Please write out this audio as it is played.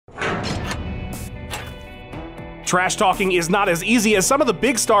Trash talking is not as easy as some of the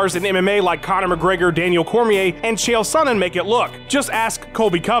big stars in MMA like Conor McGregor, Daniel Cormier, and Chael Sonnen make it look. Just ask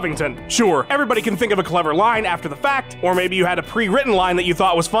Colby Covington. Sure, everybody can think of a clever line after the fact, or maybe you had a pre-written line that you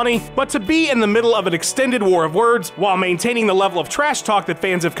thought was funny, but to be in the middle of an extended war of words while maintaining the level of trash talk that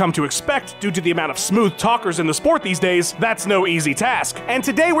fans have come to expect due to the amount of smooth talkers in the sport these days, that's no easy task. And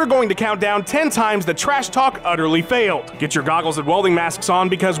today we're going to count down 10 times that trash talk utterly failed. Get your goggles and welding masks on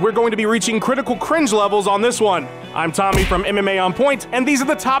because we're going to be reaching critical cringe levels on this one. I'm Tommy from MMA On Point, and these are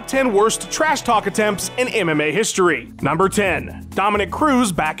the top 10 worst trash talk attempts in MMA history. Number 10. Dominic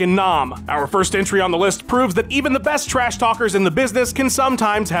Cruz back in Nam. Our first entry on the list proves that even the best trash talkers in the business can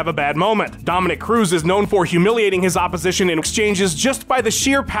sometimes have a bad moment. Dominic Cruz is known for humiliating his opposition in exchanges just by the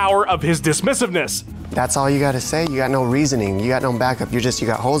sheer power of his dismissiveness. That's all you gotta say. You got no reasoning. You got no backup. You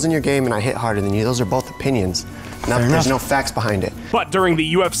got holes in your game and I hit harder than you. Those are both opinions. There's no facts behind it. But during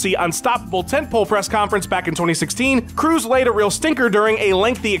the UFC Unstoppable tentpole press conference back in 2016, Cruz laid a real stinker during a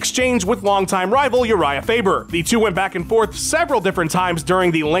lengthy exchange with longtime rival Uriah Faber. The two went back and forth several different times during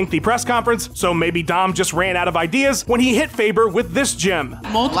the lengthy press conference, so maybe Dom just ran out of ideas when he hit Faber with this gem.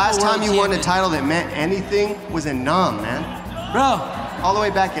 Last time you won a title that meant anything was in Nam, man. Bro. All the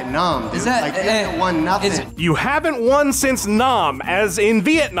way back at Nam, dude. Like, you haven't won nothing. You haven't won since Nam, as in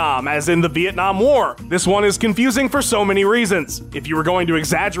Vietnam, as in the Vietnam War. This one is confusing for so many reasons. If you were going to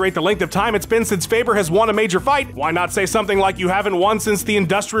exaggerate the length of time it's been since Faber has won a major fight, why not say something like you haven't won since the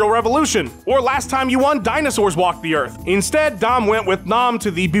Industrial Revolution? Or last time you won, dinosaurs walked the earth. Instead, Dom went with Nam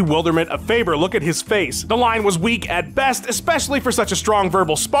to the bewilderment of Faber. Look at his face. The line was weak at best, especially for such a strong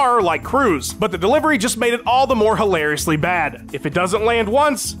verbal sparrer like Cruz. But the delivery just made it all the more hilariously bad. If it doesn't land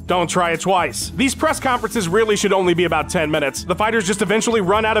once, don't try it twice. These press conferences really should only be about 10 minutes. The fighters just eventually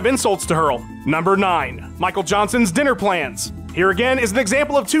run out of insults to hurl. Number 9. Michael Johnson's dinner plans. Here again is an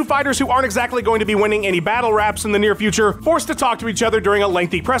example of two fighters who aren't exactly going to be winning any battle raps in the near future, forced to talk to each other during a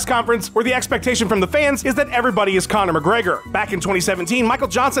lengthy press conference where the expectation from the fans is that everybody is Conor McGregor. Back in 2017, Michael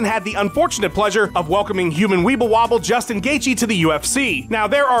Johnson had the unfortunate pleasure of welcoming human weeble wobble Justin Gaethje to the UFC. Now,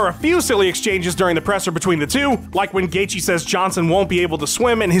 there are a few silly exchanges during the presser between the two, like when Gaethje says Johnson won't be able to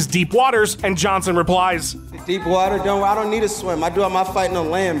swim in his deep waters, and Johnson replies, "Deep water? I don't need to swim. I do all my fighting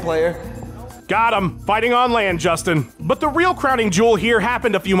on land, player." Got him. Fighting on land, Justin. But the real crowning jewel here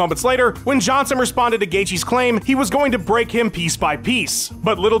happened a few moments later when Johnson responded to Gaethje's claim he was going to break him piece by piece.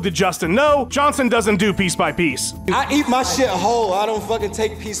 But little did Justin know, Johnson doesn't do piece by piece. I eat my shit whole. I don't fucking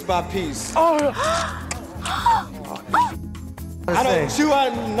take piece by piece. I don't chew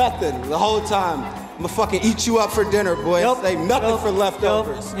on nothing the whole time. I'm gonna fucking eat you up for dinner, boy. Say nothing for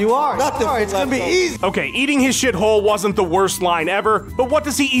leftovers. You are. Nothing for It's gonna be easy. Okay, eating his shit whole wasn't the worst line ever, but what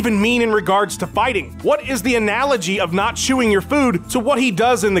does he even mean in regards to fighting? What is the analogy of not chewing your food to what he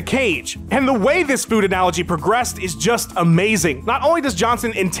does in the cage? And the way this food analogy progressed is just amazing. Not only does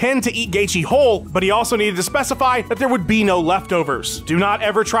Johnson intend to eat Gaethje whole, but he also needed to specify that there would be no leftovers. Do not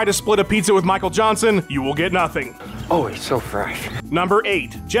ever try to split a pizza with Michael Johnson. You will get nothing. Oh, it's so fresh. Number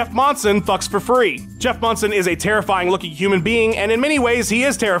 8. Jeff Monson fucks for free. Jeff Monson is a terrifying looking human being, and in many ways he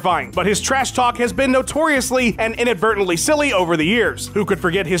is terrifying, but his trash talk has been notoriously and inadvertently silly over the years. Who could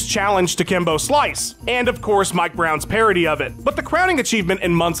forget his challenge to Kimbo Slice? And of course Mike Brown's parody of it. But the crowning achievement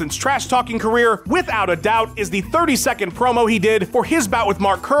in Monson's trash talking career, without a doubt, is the 30-second promo he did for his bout with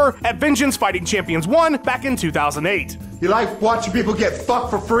Mark Kerr at Vengeance Fighting Champions 1 back in 2008. You like watching people get fucked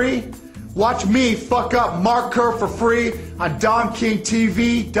for free? Watch me fuck up Mark Kerr for free on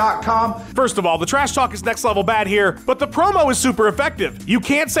DomKingTV.com. First of all, the trash talk is next level bad here, but the promo is super effective. You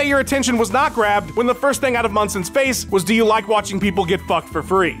can't say your attention was not grabbed when the first thing out of Monson's face was, "Do you like watching people get fucked for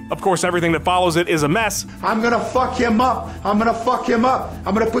free?" Of course, everything that follows it is a mess. I'm gonna fuck him up. I'm gonna fuck him up.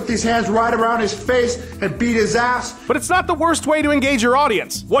 I'm gonna put these hands right around his face and beat his ass. But it's not the worst way to engage your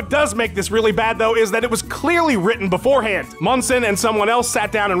audience. What does make this really bad, though, is that it was clearly written beforehand. Monson and someone else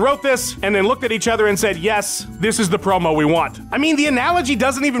sat down and wrote this, and then looked at each other and said, "Yes, this is the promo we want." I mean, the analogy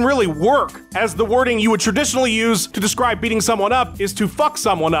doesn't even really work, as the wording you would traditionally use to describe beating someone up is to fuck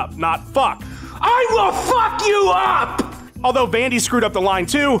someone up, not fuck. I will fuck you up! Although Vandy screwed up the line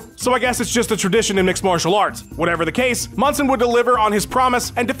too, so I guess it's just a tradition in mixed martial arts. Whatever the case, Monson would deliver on his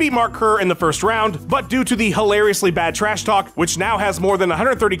promise and defeat Mark Kerr in the first round, but due to the hilariously bad trash talk, which now has more than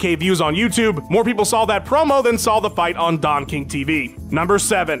 130k views on YouTube, more people saw that promo than saw the fight on Don King TV. Number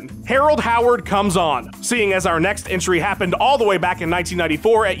 7. Harold Howard comes on. Seeing as our next entry happened all the way back in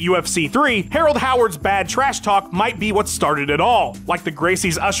 1994 at UFC 3, Harold Howard's bad trash talk might be what started it all. Like the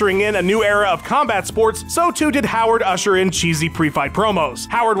Gracies ushering in a new era of combat sports, so too did Howard usher in and cheesy pre-fight promos.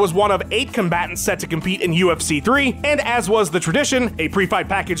 Howard was one of 8 combatants set to compete in UFC 3, and as was the tradition, a pre-fight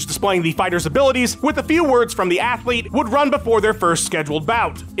package displaying the fighter's abilities with a few words from the athlete would run before their first scheduled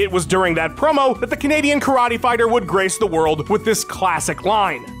bout. It was during that promo that the Canadian karate fighter would grace the world with this classic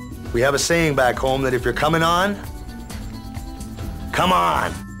line. We have a saying back home that if you're coming on, come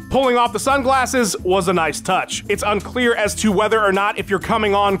on. Pulling off the sunglasses was a nice touch. It's unclear as to whether or not "if you're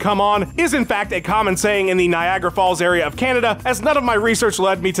coming on, come on" is in fact a common saying in the Niagara Falls area of Canada, as none of my research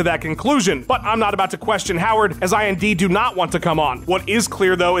led me to that conclusion. But I'm not about to question Howard, as I indeed do not want to come on. What is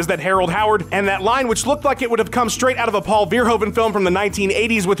clear though is that Harold Howard and that line, which looked like it would have come straight out of a Paul Verhoeven film from the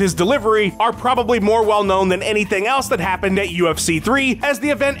 1980s with his delivery, are probably more well known than anything else that happened at UFC 3, as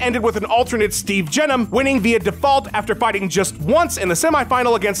the event ended with an alternate Steve Jenham winning via default after fighting just once in the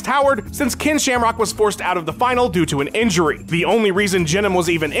semifinal against Howard, since Ken Shamrock was forced out of the final due to an injury. The only reason Jenham was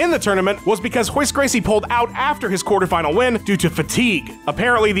even in the tournament was because Royce Gracie pulled out after his quarterfinal win due to fatigue.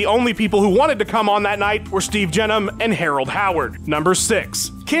 Apparently, the only people who wanted to come on that night were Steve Jenham and Harold Howard. Number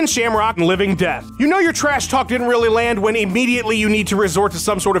 6. Ken Shamrock and Living Death. You know your trash talk didn't really land when immediately you need to resort to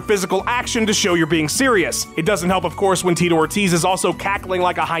some sort of physical action to show you're being serious. It doesn't help, of course, when Tito Ortiz is also cackling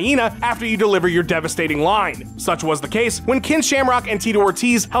like a hyena after you deliver your devastating line. Such was the case when Ken Shamrock and Tito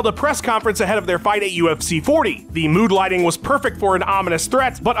Ortiz held a press conference ahead of their fight at UFC 40. The mood lighting was perfect for an ominous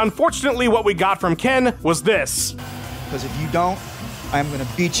threat, but unfortunately what we got from Ken was this. Because if you don't, I'm gonna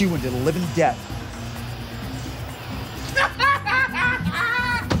beat you into the living death.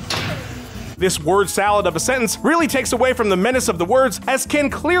 This word salad of a sentence really takes away from the menace of the words, as Ken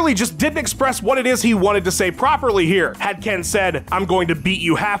clearly just didn't express what it is he wanted to say properly here. Had Ken said, "I'm going to beat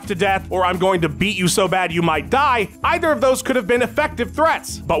you half to death," or "I'm going to beat you so bad you might die," either of those could have been effective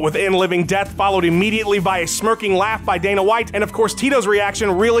threats. But within Living Death followed immediately by a smirking laugh by Dana White, and of course Tito's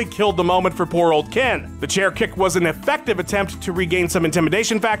reaction really killed the moment for poor old Ken. The chair kick was an effective attempt to regain some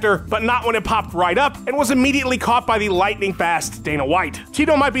intimidation factor, but not when it popped right up and was immediately caught by the lightning fast Dana White.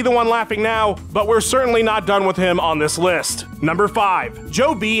 Tito might be the one laughing now, but we're certainly not done with him on this list. Number 5.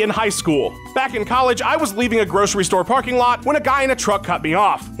 Joe B in high school. Back in college, I was leaving a grocery store parking lot when a guy in a truck cut me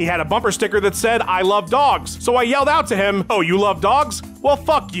off. He had a bumper sticker that said, "I love dogs," so I yelled out to him, "Oh, you love dogs? Well,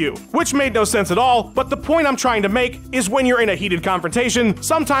 fuck you," which made no sense at all, but the point I'm trying to make is when you're in a heated confrontation,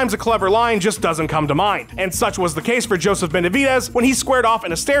 sometimes a clever line just doesn't come to mind. And such was the case for Joseph Benavidez when he squared off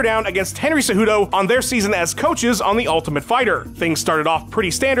in a stare down against Henry Cejudo on their season as coaches on The Ultimate Fighter. Things started off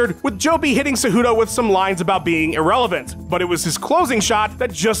pretty standard, with Joe B hitting Cejudo with some lines about being irrelevant, but it was his closing shot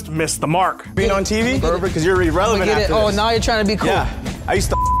that just missed the mark. Being on TV? Perfect, because you're irrelevant after this. Oh, now you're trying to be cool. Yeah, I used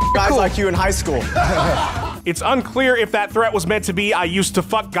to guys like you in high school. It's unclear if that threat was meant to be "I used to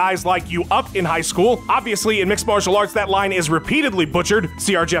fuck guys like you up in high school." Obviously, in mixed martial arts, that line is repeatedly butchered.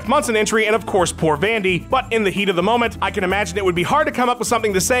 See our Jeff Munson entry, and of course, poor Vandy. But in the heat of the moment, I can imagine it would be hard to come up with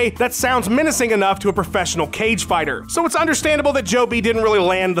something to say that sounds menacing enough to a professional cage fighter. So it's understandable that Joe B didn't really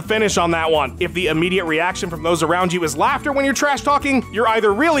land the finish on that one. If the immediate reaction from those around you is laughter when you're trash talking, you're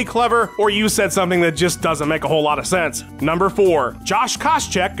either really clever or you said something that just doesn't make a whole lot of sense. Number 4. Josh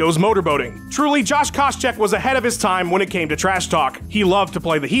Koscheck goes motorboating. Truly, Josh Koscheck was ahead of his time when it came to trash talk. He loved to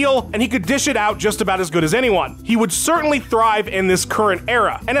play the heel, and he could dish it out just about as good as anyone. He would certainly thrive in this current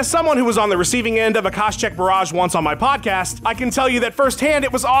era. And as someone who was on the receiving end of a Koscheck barrage once on my podcast, I can tell you that firsthand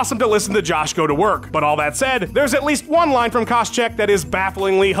it was awesome to listen to Josh go to work. But all that said, there's at least one line from Koscheck that is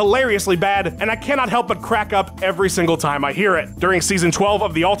bafflingly, hilariously bad, and I cannot help but crack up every single time I hear it. During season 12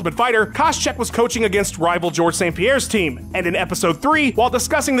 of The Ultimate Fighter, Koscheck was coaching against rival George St. Pierre's team, and in episode 3, while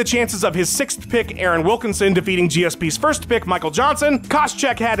discussing the chances of his 6th pick Aaron Wilkinson defeating GSP's 1st pick Michael Johnson,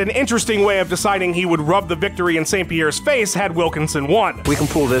 Koscheck had an interesting way of deciding he would rub the victory in St. Pierre's face had Wilkinson won. We can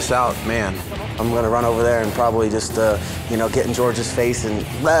pull this out, man. I'm gonna run over there and probably just, get in George's face and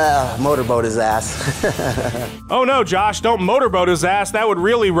motorboat his ass. Oh no, Josh, don't motorboat his ass. That would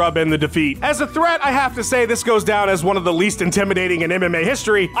really rub in the defeat. As a threat, I have to say this goes down as one of the least intimidating in MMA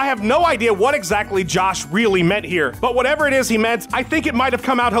history. I have no idea what exactly Josh really meant here, but whatever it is he meant, I think it might have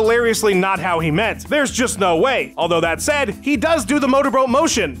come out hilariously not how he meant. There's just no way. Although that said, he does do the motorboat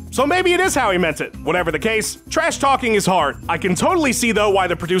motion, so maybe it is how he meant it. Whatever the case, trash talking is hard. I can totally see though why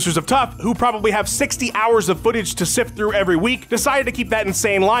the producers of Tough, who probably have 60 hours of footage to sift through every week, decided to keep that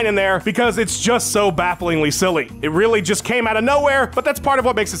insane line in there because it's just so bafflingly silly. It really just came out of nowhere, but that's part of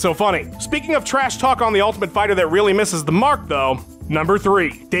what makes it so funny. Speaking of trash talk on The Ultimate Fighter that really misses the mark though, Number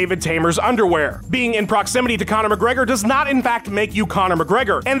 3. David Tamer's underwear. Being in proximity to Conor McGregor does not in fact make you Conor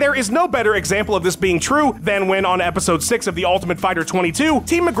McGregor, and there is no better example of this being true than when on episode 6 of The Ultimate Fighter 22,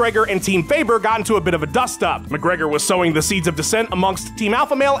 Team McGregor and Team Faber got into a bit of a dust-up. McGregor was sowing the seeds of dissent amongst Team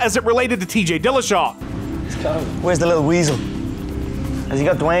Alpha Male as it related to TJ Dillashaw. Where's the little weasel? Has he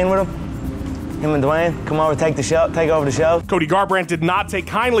got Dwayne with him? Him and Dwayne, come over, take over the show. Cody Garbrandt did not take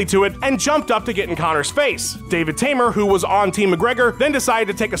kindly to it and jumped up to get in Conor's face. David Tamer, who was on Team McGregor, then decided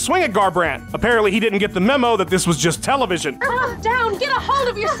to take a swing at Garbrandt. Apparently, he didn't get the memo that this was just television. Calm down, get a hold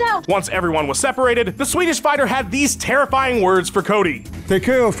of yourself. Once everyone was separated, the Swedish fighter had these terrifying words for Cody. Take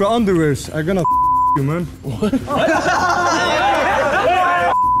care of your underwears. I'm gonna you, man.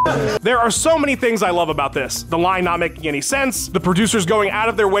 There are so many things I love about this. The line not making any sense, the producers going out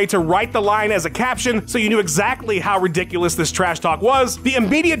of their way to write the line as a caption so you knew exactly how ridiculous this trash talk was, the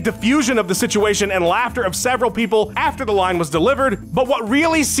immediate diffusion of the situation and laughter of several people after the line was delivered. But what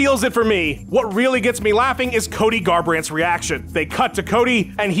really seals it for me, what really gets me laughing, is Cody Garbrandt's reaction. They cut to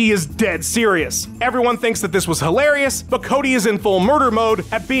Cody and he is dead serious. Everyone thinks that this was hilarious, but Cody is in full murder mode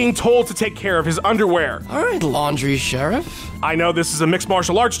at being told to take care of his underwear. All right, laundry sheriff. I know this is a mixed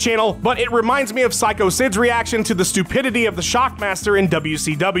martial arts channel, but it reminds me of Psycho Sid's reaction to the stupidity of the Shockmaster in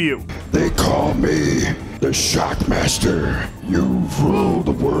WCW. They call me the Shockmaster. You've ruled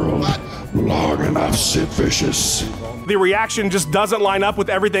the world long enough, Sid Vicious. The reaction just doesn't line up with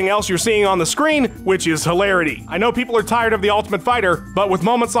everything else you're seeing on the screen, which is hilarity. I know people are tired of The Ultimate Fighter, but with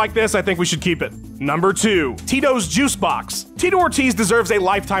moments like this, I think we should keep it. Number 2, Tito's Juice Box. Tito Ortiz deserves a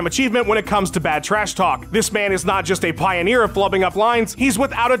lifetime achievement when it comes to bad trash talk. This man is not just a pioneer of flubbing up lines, he's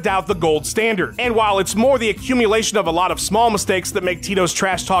without a doubt the gold standard. And while it's more the accumulation of a lot of small mistakes that make Tito's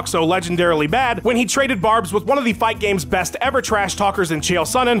trash talk so legendarily bad, when he traded barbs with one of the fight game's best ever trash talkers in Chael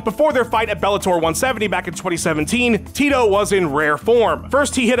Sonnen before their fight at Bellator 170 back in 2017, Tito was in rare form.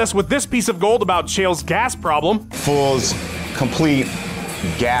 First, he hit us with this piece of gold about Chael's gas problem. Fool's complete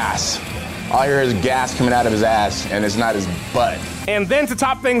gas. All I hear is gas coming out of his ass, and it's not his butt. And then to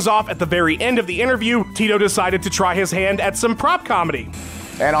top things off, at the very end of the interview, Tito decided to try his hand at some prop comedy.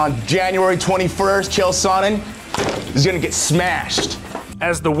 And on January 21st, Chael Sonnen is gonna get smashed.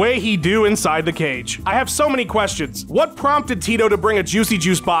 As the way he do inside the cage. I have so many questions. What prompted Tito to bring a Juicy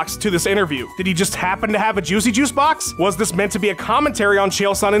Juice box to this interview? Did he just happen to have a Juicy Juice box? Was this meant to be a commentary on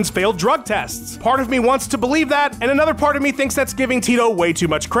Chael Sonnen's failed drug tests? Part of me wants to believe that, and another part of me thinks that's giving Tito way too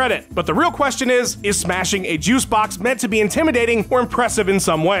much credit. But the real question is smashing a juice box meant to be intimidating or impressive in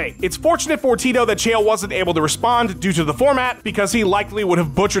some way? It's fortunate for Tito that Chael wasn't able to respond due to the format, because he likely would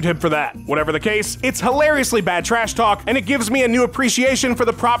have butchered him for that. Whatever the case, it's hilariously bad trash talk, and it gives me a new appreciation for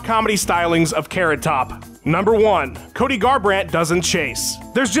the prop comedy stylings of Carrot Top. Number 1, Cody Garbrandt doesn't chase.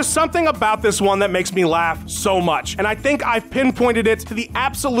 There's just something about this one that makes me laugh so much, and I think I've pinpointed it to the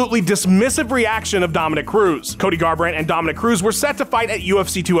absolutely dismissive reaction of Dominic Cruz. Cody Garbrandt and Dominic Cruz were set to fight at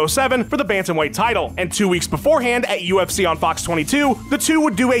UFC 207 for the bantamweight title, and 2 weeks beforehand at UFC on Fox 22, the two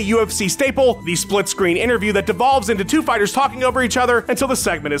would do a UFC staple, the split-screen interview that devolves into two fighters talking over each other until the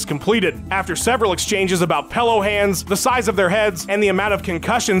segment is completed. After several exchanges about pillow hands, the size of their heads, and the amount of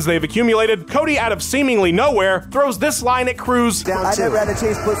concussions they've accumulated, Cody, out of seemingly nowhere, throws this line at Cruz. I never had to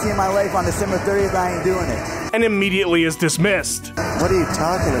chase pussy in my life. On December 30th, I ain't doing it. And immediately is dismissed. What are you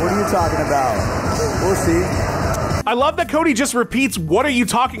talking about? What are you talking about? We'll see. I love that Cody just repeats "what are you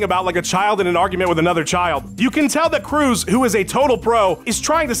talking about" like a child in an argument with another child. You can tell that Cruz, who is a total pro, is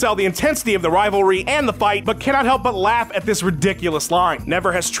trying to sell the intensity of the rivalry and the fight, but cannot help but laugh at this ridiculous line.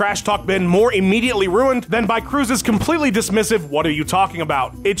 Never has trash talk been more immediately ruined than by Cruz's completely dismissive "what are you talking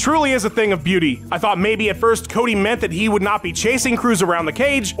about." It truly is a thing of beauty. I thought maybe at first Cody meant that he would not be chasing Cruz around the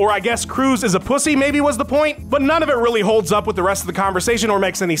cage, or I guess Cruz is a pussy maybe was the point, but none of it really holds up with the rest of the conversation or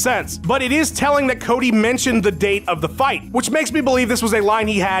makes any sense. But it is telling that Cody mentioned the date of the fight, which makes me believe this was a line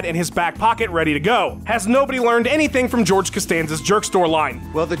he had in his back pocket ready to go. Has nobody learned anything from George Costanza's Jerk Store line?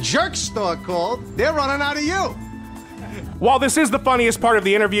 Well, the Jerk Store called. They're running out of you. While this is the funniest part of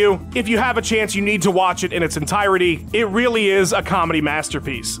the interview, if you have a chance, you need to watch it in its entirety. It really is a comedy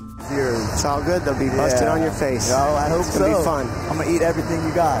masterpiece. It's all good. They'll be busted on your face. No, I hope it's gonna so. be fun. I'm gonna eat everything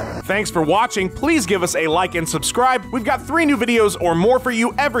you got. Thanks for watching. Please give us a like and subscribe. We've got 3 new videos or more for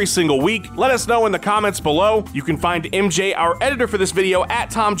you every single week. Let us know in the comments below. You can find MJ, our editor for this video, at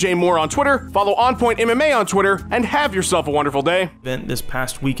Tom J. Moore on Twitter. Follow On Point MMA on Twitter, and have yourself a wonderful day. Event this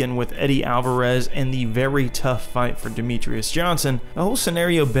past weekend with Eddie Alvarez and the very tough fight for Demetrius Johnson, the whole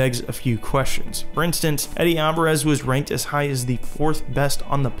scenario begs a few questions. For instance, Eddie Alvarez was ranked as high as the 4th best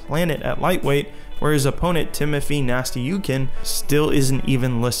on the planet at lightweight, where his opponent Timothy Nasty Yukin still isn't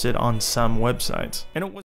even listed on some websites. And it was